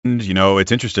You know,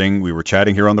 it's interesting. We were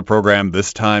chatting here on the program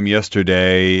this time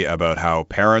yesterday about how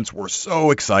parents were so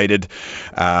excited,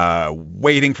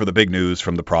 waiting for the big news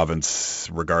from the province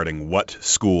regarding what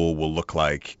school will look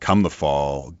like come the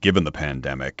fall, given the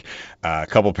pandemic. A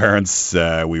couple parents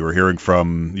we were hearing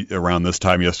from around this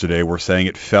time yesterday were saying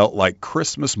it felt like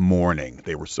Christmas morning.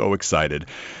 They were so excited,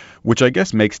 which I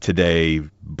guess makes today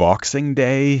Boxing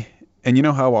Day. And you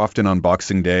know how often on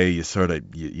Boxing Day you sort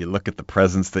of you look at the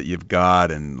presents that you've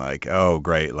got and like, oh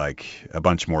great, like a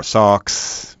bunch more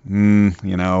socks, and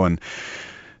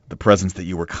the presents that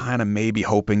you were kind of maybe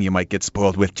hoping you might get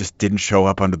spoiled with just didn't show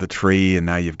up under the tree, and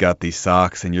now you've got these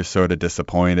socks and you're sort of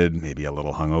disappointed, maybe a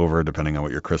little hungover, depending on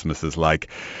what your Christmas is like.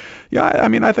 Yeah, I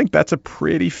mean, I think that's a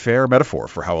pretty fair metaphor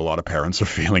for how a lot of parents are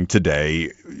feeling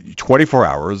today, 24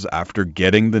 hours after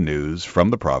getting the news from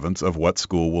the province of what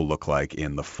school will look like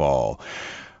in the fall.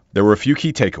 There were a few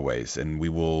key takeaways, and we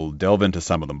will delve into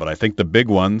some of them. But I think the big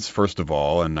ones, first of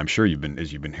all, and I'm sure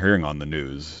as you've been hearing on the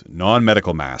news,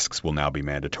 non-medical masks will now be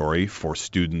mandatory for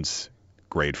students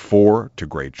grade 4 to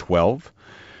grade 12.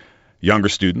 Younger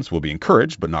students will be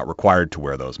encouraged but not required to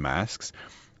wear those masks.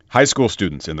 High school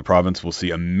students in the province will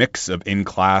see a mix of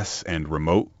in-class and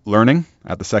remote learning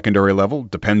at the secondary level.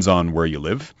 Depends on where you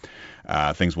live.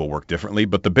 Things will work differently.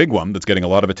 But the big one that's getting a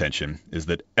lot of attention is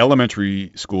that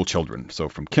elementary school children, so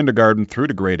from kindergarten through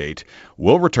to grade 8,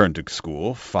 will return to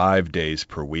school 5 days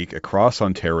per week across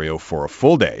Ontario for a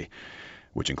full day,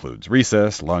 which includes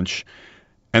recess, lunch,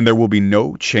 and there will be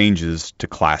no changes to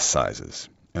class sizes.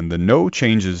 And the no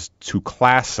changes to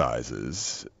class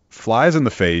sizes flies in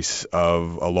the face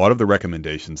of a lot of the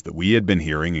recommendations that we had been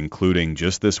hearing, including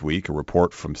just this week, a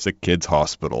report from Sick Kids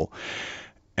Hospital.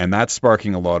 And that's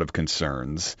sparking a lot of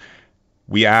concerns.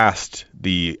 We asked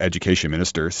the education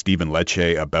minister, Stephen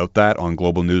Lecce, about that on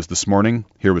Global News this morning.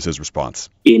 Here was his response.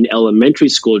 In elementary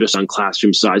school, just on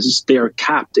classroom sizes, they are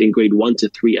capped in grade 1 to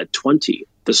 3 at 20,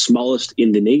 the smallest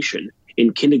in the nation.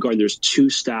 In kindergarten, there's 2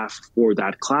 staff for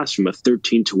that classroom, a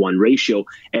 13-to-1 ratio,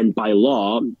 and by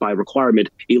law, by requirement,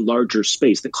 a larger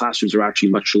space. The classrooms are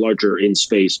actually much larger in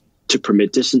space to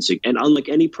permit distancing. And unlike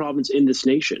any province in this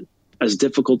nation, as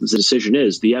difficult as the decision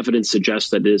is, the evidence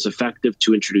suggests that it is effective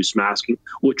to introduce masking,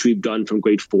 which we've done from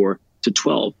grade 4 to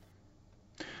 12.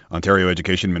 Ontario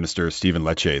Education Minister Stephen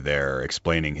Lecce there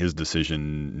explaining his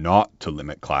decision not to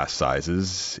limit class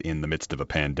sizes in the midst of a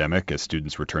pandemic as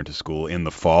students return to school in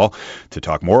the fall. To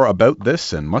talk more about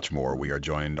this and much more, we are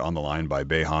joined on the line by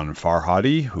Behan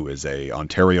Farhadi, who is a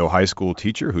Ontario high school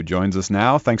teacher who joins us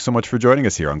now. Thanks so much for joining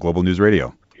us here on Global News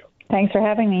Radio. Thanks for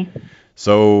having me.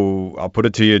 So I'll put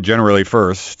it to you generally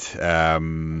first. I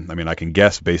mean, I can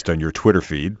guess based on your Twitter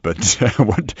feed, but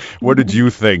what did you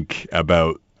think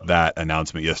about that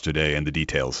announcement yesterday and the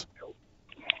details?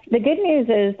 The good news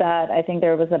is that I think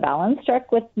there was a balance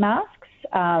struck with masks.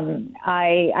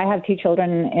 I have 2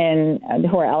 children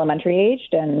who are elementary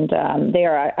aged, and they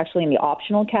are actually in the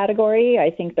optional category. I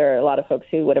think there are a lot of folks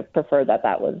who would have preferred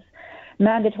that was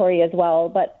mandatory as well,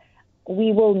 but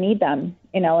we will need them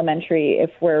in elementary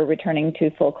if we're returning to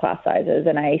full class sizes,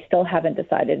 and I still haven't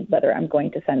decided whether I'm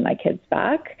going to send my kids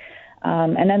back.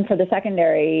 And then for the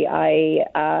secondary, I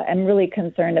am really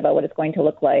concerned about what it's going to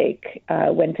look like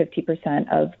when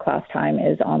 50% of class time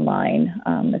is online,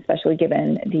 especially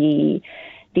given the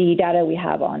data we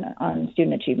have on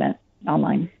student achievement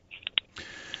online.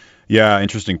 Yeah,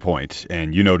 interesting point.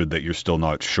 And you noted that you're still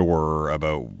not sure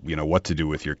about, what to do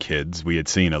with your kids. We had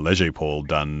seen a Leger poll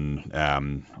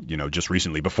done, just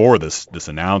recently before this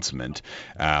announcement.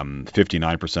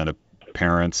 59% of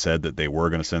parents said that they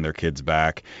were going to send their kids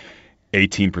back.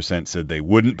 18% said they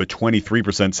wouldn't, but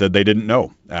 23% said they didn't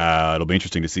know. It'll be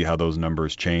interesting to see how those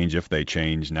numbers change, if they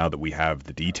change, now that we have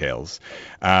the details.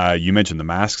 You mentioned the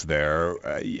masks there.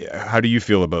 How do you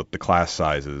feel about the class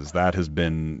sizes? That has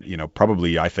been,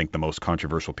 probably, I think, the most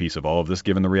controversial piece of all of this,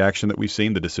 given the reaction that we've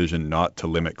seen, the decision not to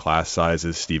limit class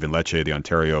sizes. Stephen Lecce, the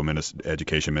Ontario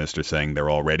Education Minister, saying they're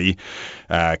already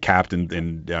capped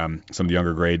in some of the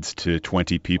younger grades to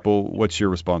 20 people. What's your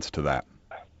response to that?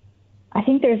 I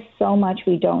think there's so much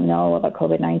we don't know about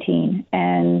COVID-19,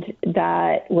 and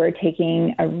that we're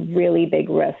taking a really big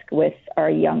risk with our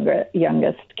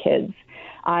youngest kids.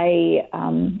 I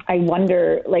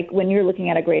wonder, when you're looking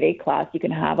at a grade 8 class, you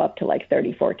can have up to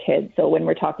 34 kids. So when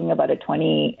we're talking about a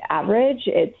 20 average,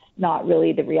 it's not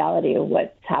really the reality of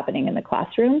what's happening in the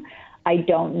classroom. I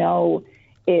don't know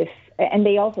if, and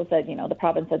they also said, the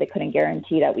province said they couldn't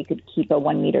guarantee that we could keep a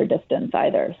 1 meter distance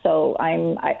either. So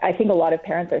I think a lot of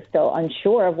parents are still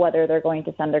unsure of whether they're going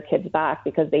to send their kids back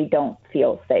because they don't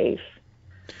feel safe.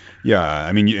 Yeah,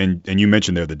 I mean, and you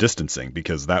mentioned there the distancing,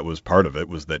 because that was part of it,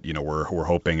 was that, we're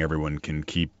hoping everyone can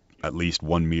keep at least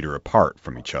 1 meter apart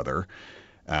from each other.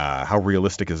 How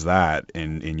realistic is that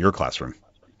in your classroom?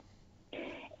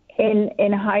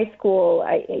 In high school,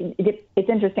 it's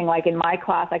interesting. Like in my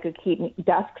class, I could keep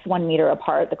desks 1 meter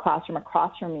apart. The classroom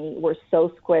across from me were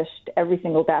so squished, every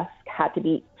single desk had to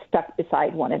be stuck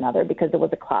beside one another because there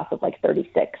was a class of like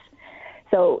 36.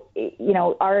 So,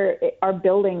 our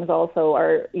buildings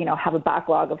also have a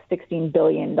backlog of $16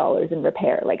 billion in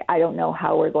repair. Like, I don't know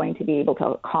how we're going to be able to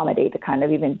accommodate the kind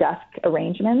of even desk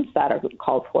arrangements that are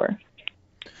called for.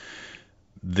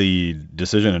 The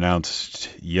decision announced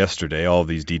yesterday, all of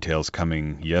these details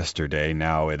coming yesterday.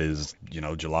 Now it is,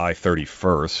 July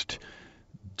 31st.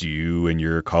 Do you and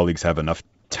your colleagues have enough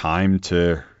time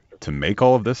to make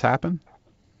all of this happen?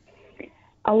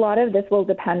 A lot of this will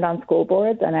depend on school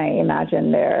boards, and I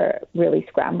imagine they're really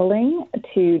scrambling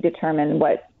to determine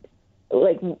what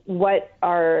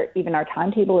our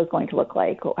timetable is going to look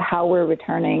like, how we're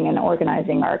returning and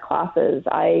organizing our classes.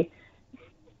 I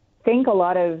think a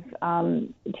lot of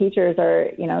teachers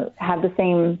have the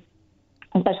same,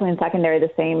 especially in secondary,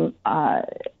 the same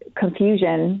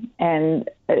confusion and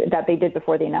that they did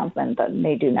before the announcement that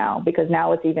they do now, because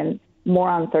now it's even more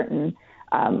uncertain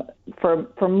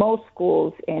for most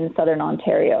schools in Southern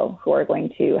Ontario who are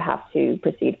going to have to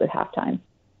proceed with halftime.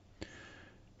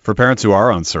 For parents who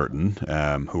are uncertain,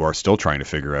 who are still trying to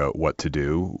figure out what to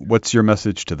do, what's your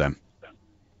message to them?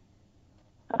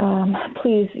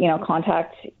 Please,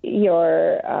 contact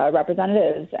your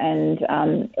representatives and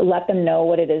let them know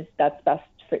what it is that's best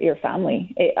for your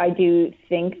family. I do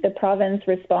think the province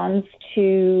responds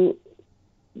to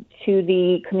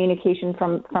the communication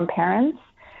from parents.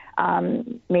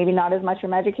 Maybe not as much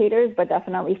from educators, but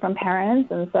definitely from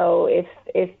parents. And so if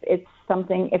it's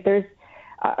something, if there's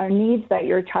needs that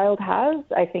your child has,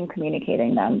 I think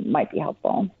communicating them might be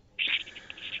helpful.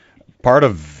 Part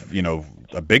of,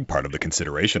 a big part of the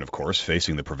consideration, of course,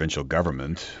 facing the provincial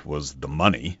government was the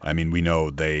money. I mean, we know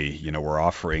they, were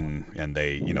offering, and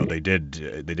they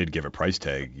did give a price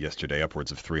tag yesterday,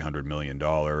 upwards of $300 million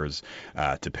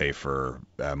to pay for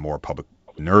more public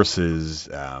nurses,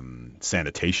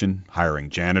 sanitation, hiring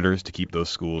janitors to keep those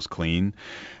schools clean.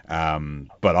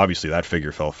 But obviously that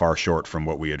figure fell far short from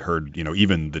what we had heard.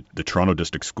 Even the Toronto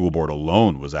District School Board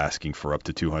alone was asking for up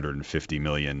to $250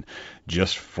 million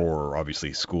just for,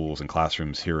 obviously, schools and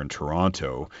classrooms here in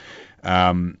Toronto.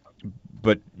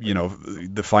 But,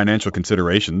 the financial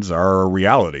considerations are a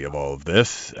reality of all of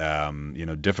this.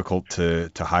 Difficult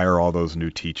to hire all those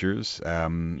new teachers.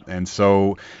 And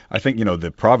so I think,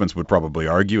 the province would probably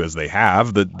argue, as they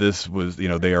have, that this was,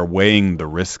 they are weighing the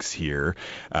risks here.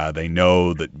 They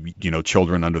know that,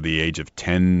 children under the age of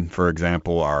 10, for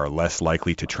example, are less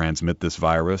likely to transmit this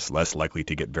virus, less likely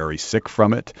to get very sick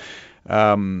from it.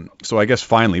 So I guess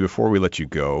finally, before we let you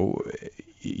go,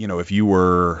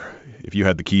 if you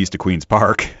had the keys to Queen's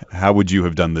Park, how would you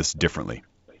have done this differently?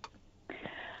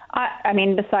 I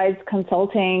mean, besides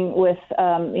consulting with,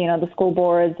 the school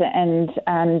boards and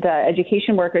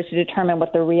education workers to determine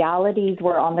what the realities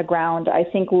were on the ground, I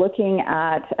think looking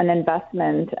at an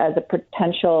investment as a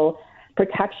potential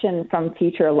protection from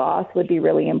future loss would be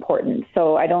really important.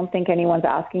 So I don't think anyone's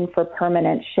asking for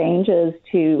permanent changes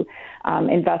to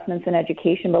investments in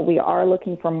education, but we are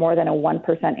looking for more than a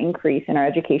 1% increase in our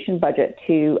education budget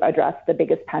to address the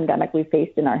biggest pandemic we've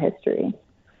faced in our history.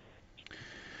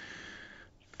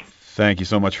 Thank you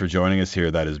so much for joining us here.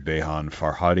 That is Behan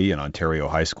Farhadi, an Ontario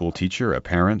high school teacher, a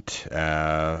parent.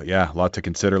 A lot to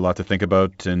consider, a lot to think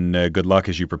about, and good luck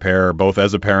as you prepare, both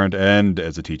as a parent and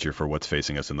as a teacher, for what's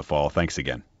facing us in the fall. Thanks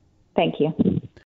again. Thank you.